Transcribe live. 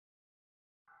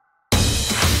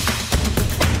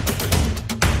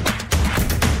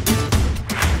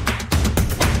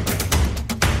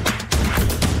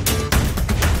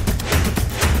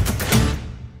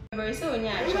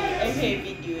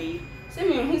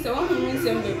means I want to win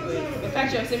some baby. The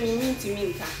catch of some mean to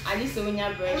minka. At least when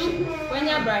you're brushing. When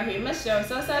you're brushing, must show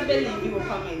so I believe you will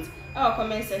comment. Our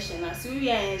comment section as we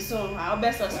are in soon. I'll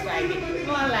best subscribe.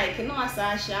 No, I like no, I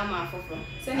saw Shama for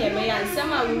send your mayor and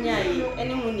summer winyai.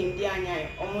 Anyone in the anya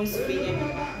almost being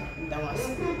that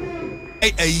was.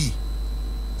 Hey,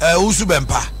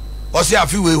 Usubempa. Or say a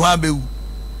few way one be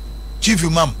Chief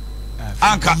Imam.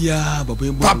 Anka. Yeah, but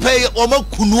Papa, Omo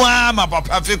Kunua, my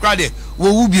papa, Friday.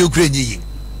 What will be Ukrainian?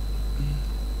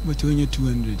 But when you're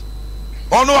 200.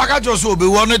 Oh no, I got your so be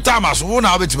one time as one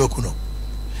hour to Kuno.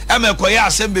 I'm a choir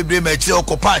assembly match or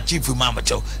copa chief mama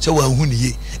chow. So when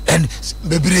ye and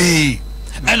baby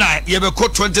and I you have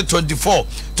 2024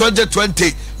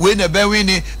 2020 win a be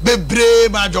winning bebre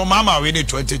majo mama winning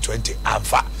 2020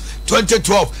 amfa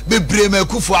 2012 bebre me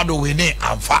kufuado winning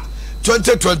amfa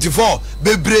 2024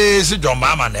 bebre se jo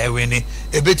mama na winning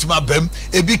e betima bam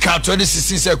e bi kan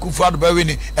 2016 se kufuado be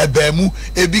winning e bamu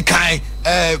e bi kan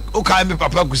o kan me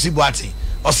papa kusibuati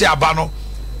o se aba no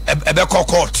e be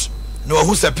court. No,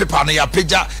 who's a paper na ya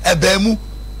peja ebemu.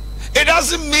 It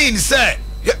doesn't mean say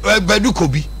bedu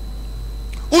kobi.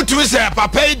 Utumi say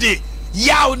papa de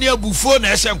yaw ne abufo na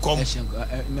ehye nkom.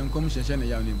 Nkom hye na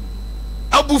yaw ne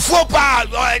abufo pa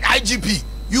IGP.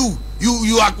 You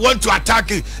want to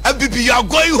attack it. MPP, you are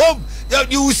going home.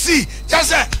 You will see. Just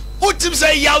say utumi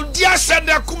say yaw dia send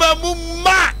akuma mu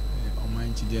ma.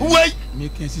 Wait. Me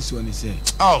can see so ni say.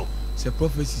 Oh. Say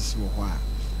prophecies wo ho a.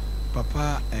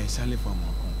 Papa sale for mo.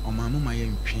 Mama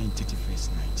yen 31st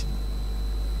night.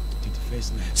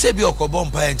 31st night. Say be okobom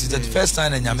pa enti 31st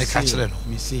night na nyame ka kire no.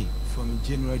 Me say from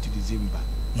January to December.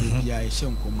 Bia e hye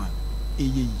nkoma.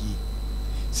 Eye.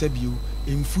 Say bi o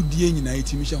emfudie nyina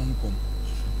etimi hye nkom.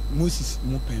 Moses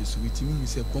mo penso etimi hu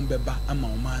say kom beba ama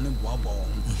oma na boabo ho.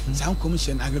 Sa nkom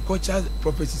hye agricultural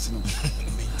prophecies no.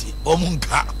 Menti.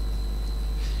 Omunka.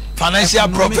 Financial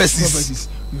prophecies.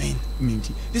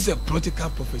 Menti. This is a political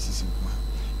prophecies.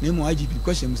 Nemo IGP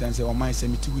question say o man say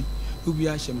metiwi obi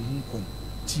a hye me honkom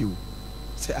tio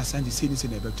say asante say ni say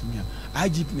na beto mi a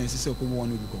IGP na say ko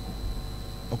won obi kokko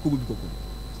okobo bi kokko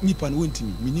nipa no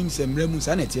wontimi minim say mramu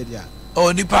say na tie dia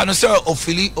oh nipa no say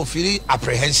ofili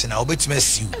apprehension a obetime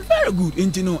asiu very good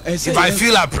enti no if I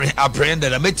feel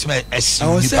apprehended I betime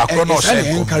asiu nipa kro no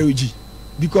say encourage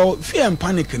because fear and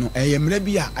panic no e mra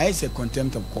bi a I say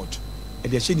contempt of court e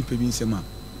dey hye nipa bi nsema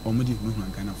omodi no hu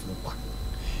anka na fo kwa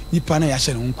nipa na ya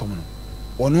hye no nkom no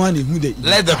ono an ehu de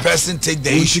let the person take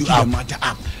the issue up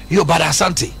yo but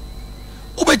asante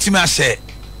obetime a say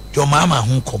your mama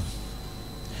honkom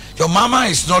your mama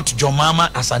is not your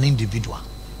mama as an individual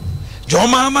your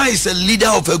mama is a leader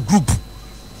of a group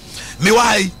me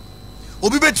why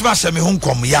obi betime a say me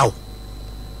honkom yawo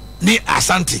ni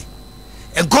asante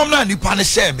enkom na nipa na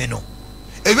share me no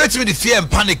e betime the fear and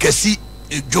panic asi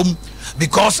jom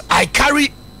because I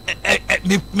carry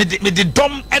me the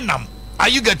dom enam. Are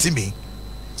you getting me?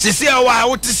 See how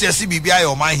what is your CBI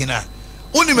or my hina?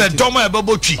 Only me dom e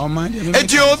bebochi.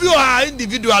 And you obi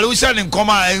individual who shall in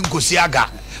coma and Nkwasiaga.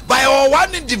 By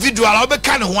one individual I'll be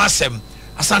kind of wasem.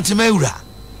 Asante Meura.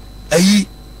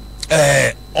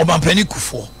 Omampeni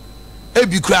Kufo.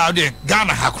 Ebi crowd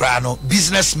Ghana hakrano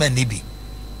businessman nibi.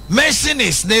 Mention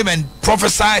his name and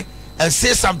prophesy and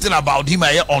say something about him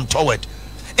on toward.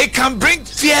 It can bring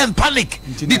fear and panic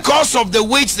because of the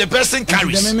weight the person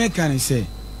carries. The can say,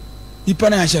 "Nipa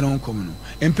na hye no nkom no."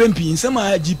 Empempi nsem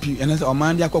a GP and o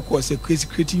man dey akokọ say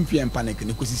creating fear and panic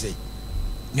ne kosi say.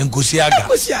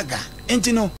 Nkwasiaga.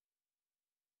 Enti no.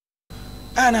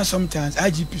 And sometimes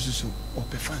IGP so or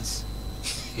fans.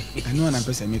 I know an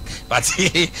person make. But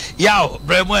yaw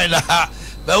bremo na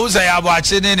ba usa ya bo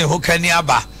ache ne hokani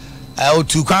aba. O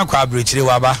tu kan kwa brechire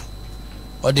waba.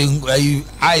 O de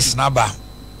ice na ba.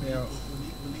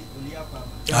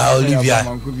 Olivia.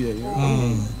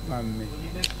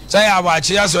 Say I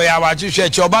watch ya so ya watch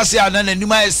church obasi ana na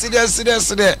nima serious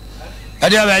there.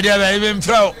 Adia even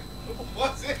throw.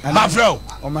 Ma throw.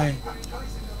 Oh my.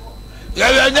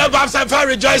 Yeah, never have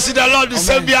rejoice in the Lord the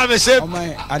same be am say. Oh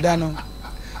my, Adano.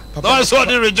 Those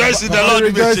who rejoice in the Lord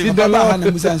rejoice in the Lord.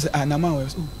 Na man we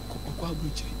kokwa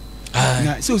breach.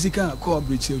 Na so sika ko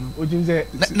breach no. Ojim say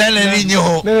na ni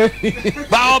ho.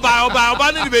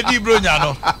 Ba ni be di bro nya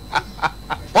no.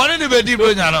 One ni be di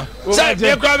bro nya no. Say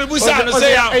me kwa me busa no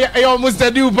say ya almost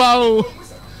do pa o.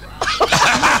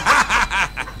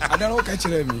 Adano ka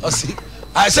kire me. O si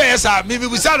I say yes sir, me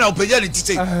busa na opeja ni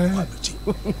tite.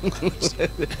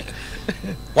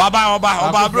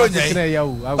 Oba bro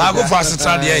nya. Ba go for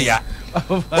sister dey ya.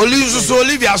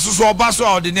 Olivia so oba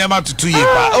so the name to 2 years.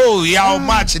 Oh, yeah,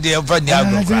 match the Vanya.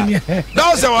 That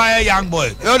was a young boy.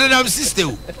 You don't have sister.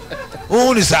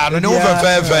 who is a no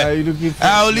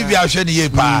Olivia Shady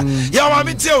pa. Ya wa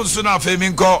me tell so na fe me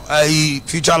nko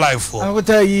future life for. I will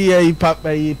tell you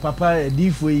papa di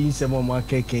fo yi se mo ma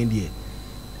keken die.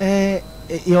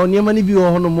 Your name ni bi wo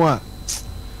hono mo a.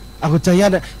 I will tell you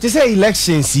that to say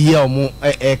elections here mo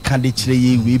candidate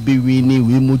we be winning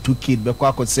we motor kid be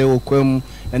kwa ko say okwam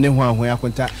ene ho ahon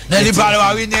akonta. Na ni pa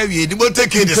wa we na wie di motor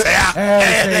kid say ah.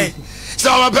 So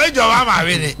my page of mama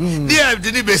really. Dear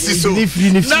didn't be so.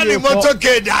 Now the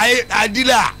motorcade I did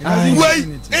that.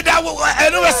 Wait, I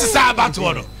know what's the sad about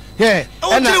one. Yeah,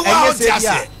 and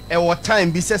I what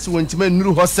time be says when to men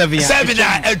 7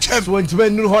 when to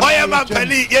men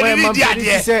penny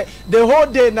the whole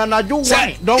day and do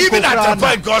don't even at the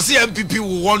point because the MPP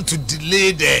will want to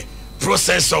delay the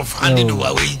process of handing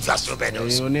over infrastructure.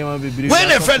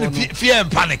 When a friend fear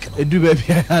and panic. Do baby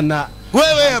and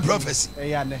where prophecy?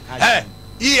 Hey,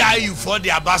 you for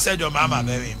the ambassador, Mama,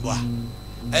 very boy.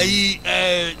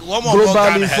 One more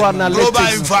global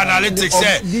info analytics.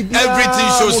 Everything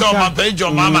shows some on page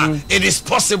of Mama. It is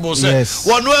possible, sir.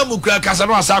 One way Mukra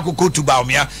Casano Saku go to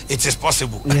Baumia, it is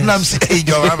possible. And I'm saying,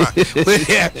 your Mama,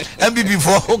 MB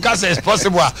before Hokasa is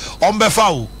possible. On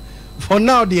Befau. For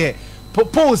now, dear,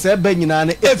 propose a Benina,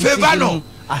 if Evano.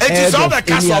 It is all the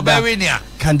castle Berinia.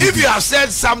 If you have said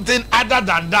something other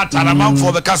than that, and amount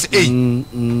for the castle,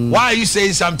 why are you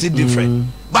saying something different?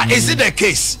 But is it the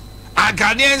case? Our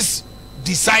Ghanaians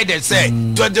decided, say,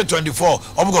 2024,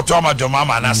 I'm going to talk about your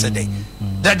mama and I said,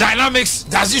 the dynamics,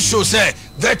 does it show, say,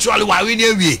 virtually why we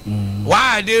near we?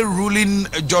 Why are they ruling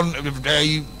John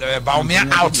Baumia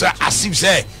out as if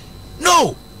say,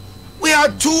 no,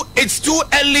 it's too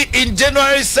early in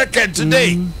January 2nd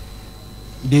today.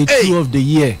 Day 2 of the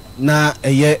year. Now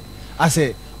a year I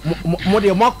say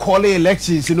more call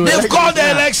elections, you know. They've called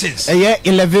the elections. A year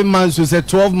 11 months, we say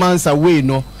 12 months away,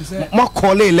 no. More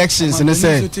call elections and they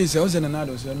say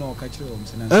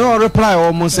no reply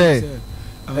almost say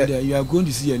you are going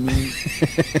to see a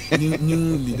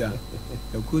new leader.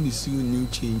 You're going to see a new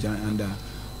change and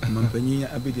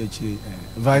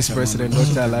Vice President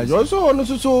Dr. Elijah. Also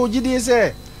GD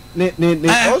say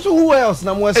also who else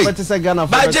now was better say Ghana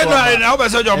for by January now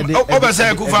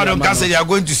Obasa Kufado Nkasa you are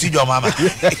going to see your mama.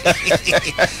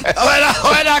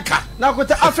 Now go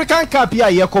to African Cup here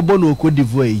Yakobo no Cote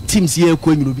d'Ivoire teams here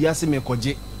ko nyiro bi ase me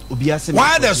koje obi ase me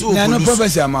why the so no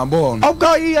Pröphecies am born oh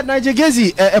God here Niger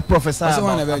Gezi a professor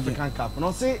African Cup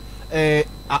no say an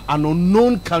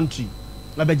unknown country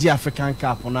na be African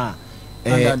Cup na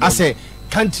I say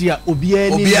country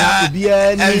obiani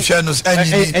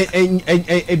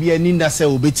ebiani nda se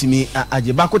obetimi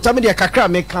aje bakota me de kakra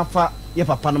me kafa ye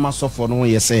papa no masofo no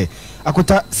ye se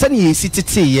akota sane ye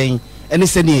sitete yen ene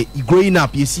sane growing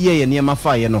up ye see ye ne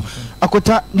mafa ye no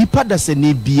akota nipa da se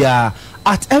ne bia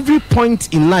at every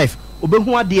point in life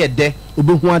obehu ade ede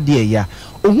obehu ade ya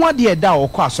ohu ade eda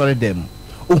okọ asore dem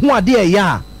ohu ade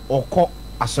ya okọ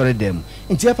asore dem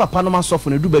nti ye papa no masofo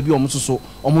no du ba bi omsoso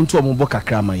omonto ombo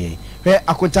kakra ma ye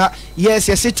akota yes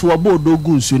to abodo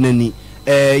gunsu nani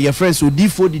your friends so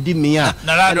D4 did me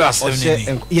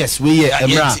yes we have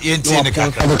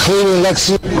a clean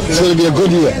election. It's going to be a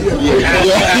good year.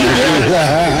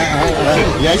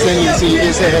 Yes, and you see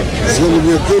it's going to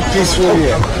be a good peaceful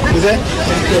year.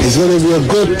 It's going to be a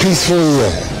good peaceful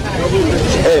year.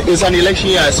 It's an election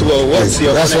year as well.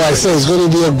 That's why I say it's going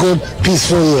to be a good,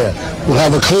 peaceful year. We'll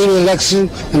have a clean election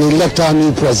and elect our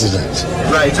new president.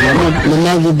 Right.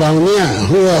 Manu Bl.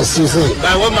 Who else do you think?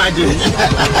 What am I doing?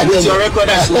 It's your record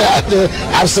as well.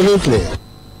 Absolutely.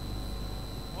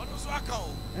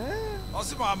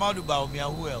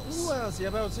 Who else? Yes,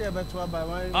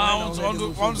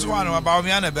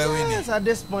 at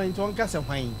this point, one can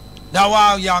say now,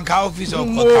 wow, young cow office of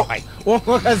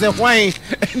what has a wine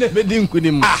and the bedding with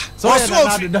him. So,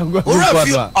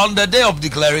 on the day of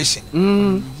declaration,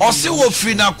 also,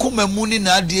 free now, come a moon in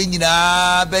a day,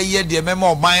 be ye the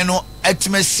memo minor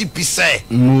intimacy say,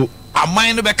 a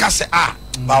minor becase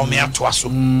Baumia Twasso.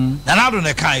 And I don't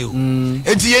know, Kayo. And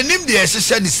the name the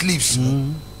assistant sleeps.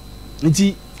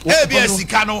 ABS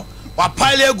Cano, or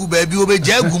Pile Gubaby, obey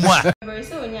Jaguma.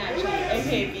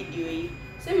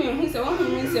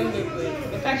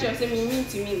 Catch us me mean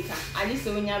to minka, at least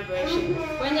when you're brushing.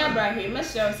 When you're brushing,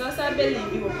 must show so I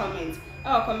believe you will comment.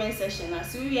 Our comment section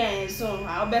as we are in soon,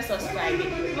 I'll best subscribe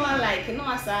it. No like, no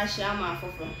as I share my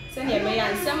phone. Send your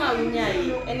man, some are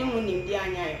any moon in the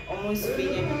anya, almost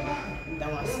being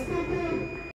that was.